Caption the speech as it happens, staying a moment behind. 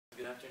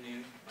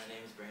My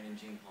name is Brandon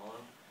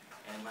Giampaolo,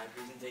 and my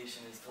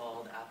presentation is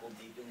called Apple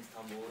Deepens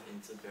Tumble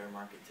into Bear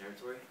Market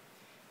Territory.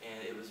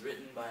 And it was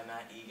written by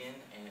Matt Egan,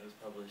 and it was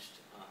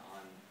published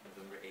on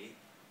November 8th.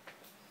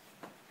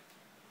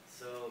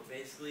 So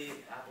basically,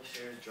 Apple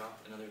shares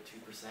dropped another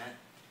 2%,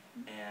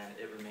 and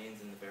it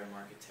remains in the bear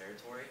market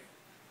territory.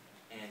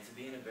 And to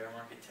be in a bear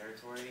market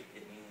territory,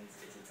 it means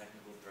it's a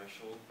technical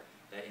threshold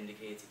that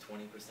indicates a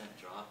 20%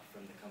 drop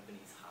from the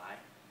company's high.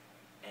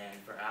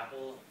 And for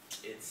Apple,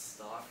 its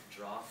stock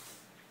dropped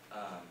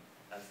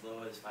as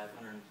low as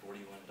 $541,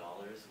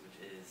 which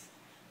is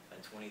a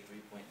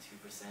 23.2%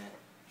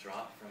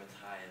 drop from its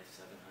high of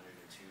 $702.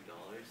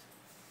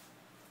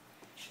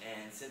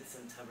 And since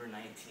September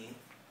 19th,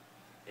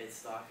 its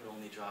stock had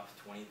only dropped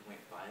 20.5%,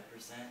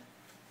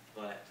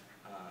 but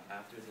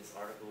after this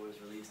article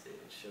was released, it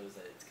shows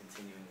that it's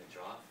continuing to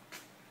drop.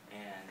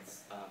 And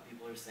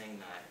people are saying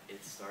that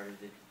it started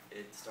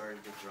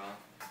to drop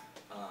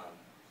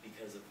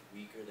because of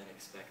weaker than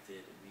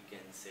expected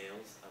weekend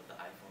sales of the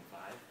iPhone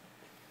 5.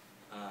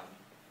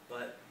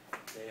 But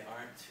they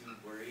aren't too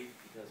worried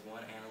because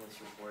one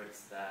analyst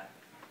reports that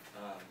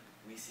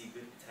we see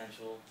good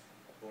potential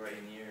for a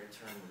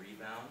near-term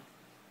rebound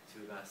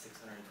to about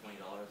 $620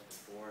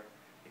 before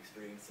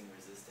experiencing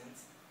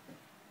resistance.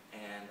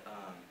 And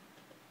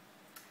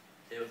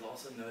it was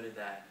also noted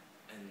that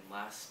in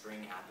last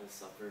spring, Apple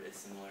suffered a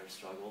similar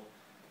struggle,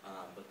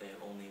 but they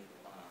only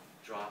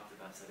dropped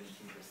about 17%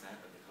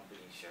 of the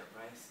company's share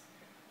price.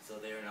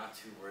 So they are not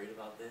too worried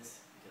about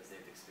this because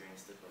they've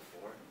experienced it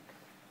before.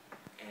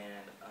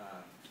 And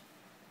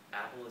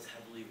Apple is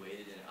heavily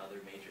weighted in other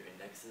major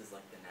indexes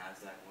like the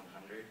NASDAQ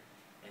 100,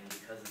 and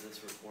because of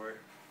this report,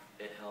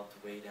 it helped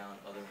weigh down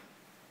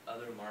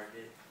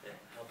it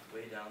helped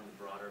weigh down the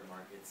broader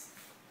markets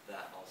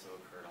that also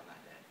occurred on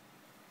that day.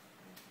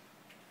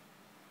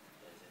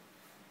 That is it.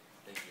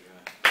 Thank you very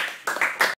much.